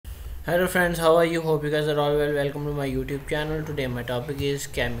Hello friends, how are you? Hope you guys are all well. Welcome to my YouTube channel. Today my topic is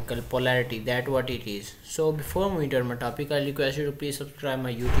chemical polarity, that what it is. So before moving to my topic, I request you to please subscribe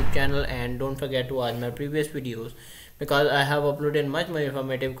my YouTube channel and don't forget to watch my previous videos because I have uploaded much more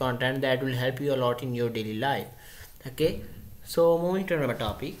informative content that will help you a lot in your daily life. Okay, so moving to my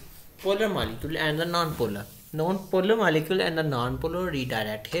topic, polar molecule and the non-polar. Non-polar molecule and the non-polar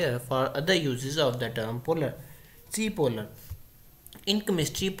redirect here for other uses of the term polar. See polar. In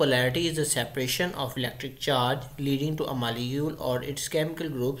chemistry, polarity is the separation of electric charge leading to a molecule or its chemical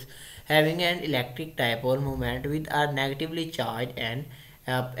groups having an electric dipole moment with a negatively charged end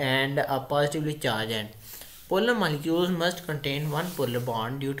and a positively charged end. Polar molecules must contain one polar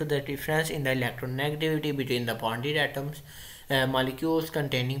bond due to the difference in the electronegativity between the bonded atoms. Molecules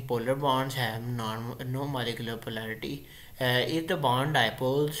containing polar bonds have no molecular polarity. If the bond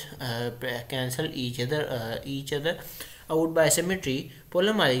dipoles cancel each other out by symmetry,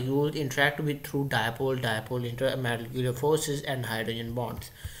 polar molecules interact with through dipole intermolecular forces and hydrogen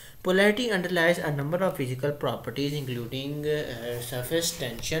bonds. Polarity underlies a number of physical properties including surface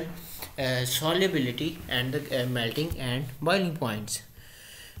tension, solubility, and the melting and boiling points.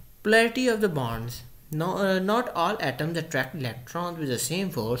 Polarity of the bonds. No, not all atoms attract electrons with the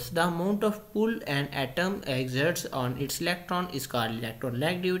same force. The amount of pull an atom exerts on its electron is called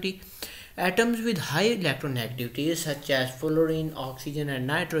electronegativity. Atoms with high electronegativity such as fluorine, oxygen and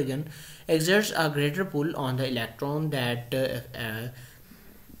nitrogen exerts a greater pull on the electron than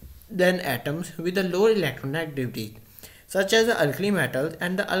atoms with a lower electronegativity such as the alkali metals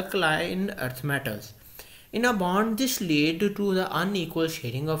and the alkaline earth metals. In a bond, this leads to the unequal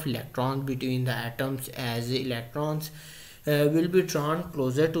sharing of electrons between the atoms as the electrons will be drawn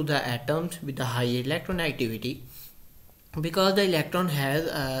closer to the atoms with a higher electronegativity. Because the electron has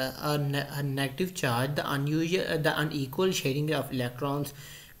a negative charge, the unequal sharing of electrons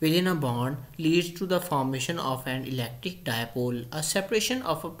within a bond leads to the formation of an electric dipole, a separation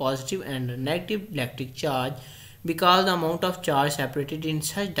of a positive and negative electric charge. Because the amount of charge separated in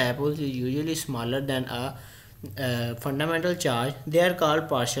such dipoles is usually smaller than a fundamental charge, they are called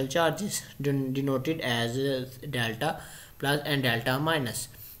partial charges, denoted as delta plus and delta minus.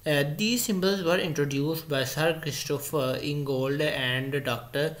 These symbols were introduced by Sir Christopher Ingold and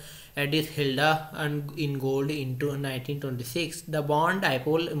Dr. Edith Hilda Ingold in 1926. The bond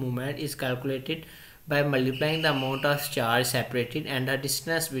dipole moment is calculated by multiplying the amount of charge separated and the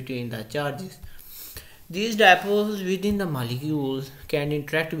distance between the charges. These dipoles within the molecules can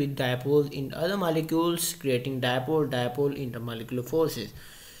interact with dipoles in other molecules, creating dipole-dipole intermolecular forces.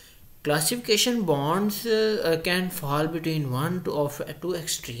 Classification bonds can fall between one of two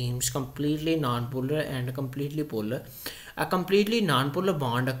extremes, completely nonpolar and completely polar. A completely nonpolar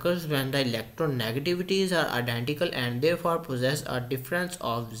bond occurs when the electronegativities are identical and therefore possess a difference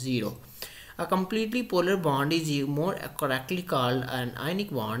of zero. A completely polar bond is more correctly called an ionic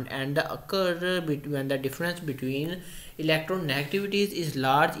bond and occurs when the difference between electronegativities is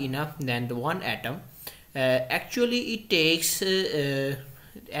large enough than the one atom. Actually,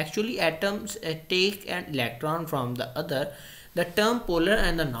 atoms take an electron from the other. The term polar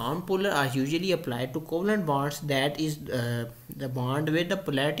and the non-polar are usually applied to covalent bonds, that is, the bond where the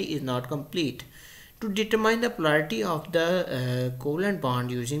polarity is not complete. To determine the polarity of the covalent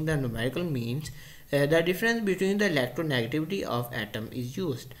bond using the numerical means, the difference between the electronegativity of atom is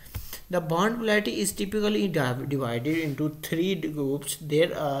used. The bond polarity is typically divided into three groups.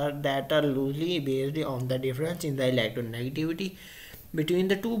 There are that are loosely based on the difference in the electronegativity between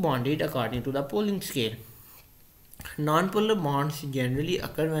the two bonded according to the Pauling scale. Non-polar bonds generally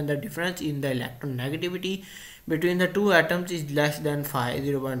occur when the difference in the electronegativity between the two atoms is less than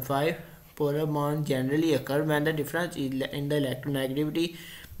 0.5. Polar bonds generally occur when the difference in the electronegativity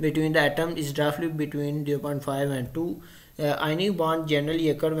between the atoms is roughly between 0.5 and 2. Ionic bonds generally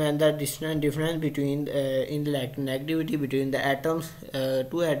occur when the difference between in the electronegativity between the atoms,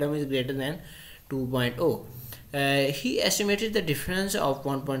 two atoms, is greater than 2.0. He estimated the difference of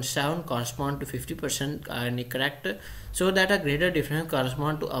 1.7 correspond to 50% ionic character, so that a greater difference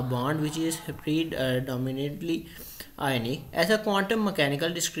correspond to a bond which is predominantly ionic. As a quantum mechanical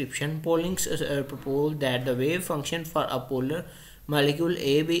description, Pauling proposed that the wave function for a polar molecule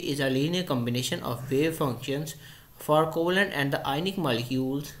AB is a linear combination of wave functions for covalent and the ionic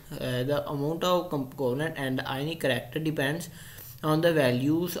molecules. The amount of covalent and the ionic character depends on the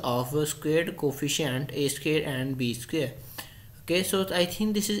values of a squared coefficient a square and b square. Okay, so I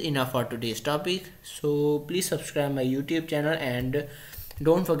think this is enough for today's topic. So please subscribe my YouTube channel and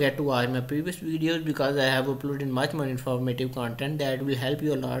don't forget to watch my previous videos because I have uploaded much more informative content that will help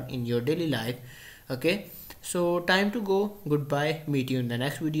you a lot in your daily life. Okay, So time to go. Goodbye. Meet you in the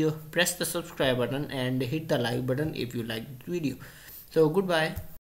next video. Press the subscribe button and hit the like button if you like the video. So goodbye.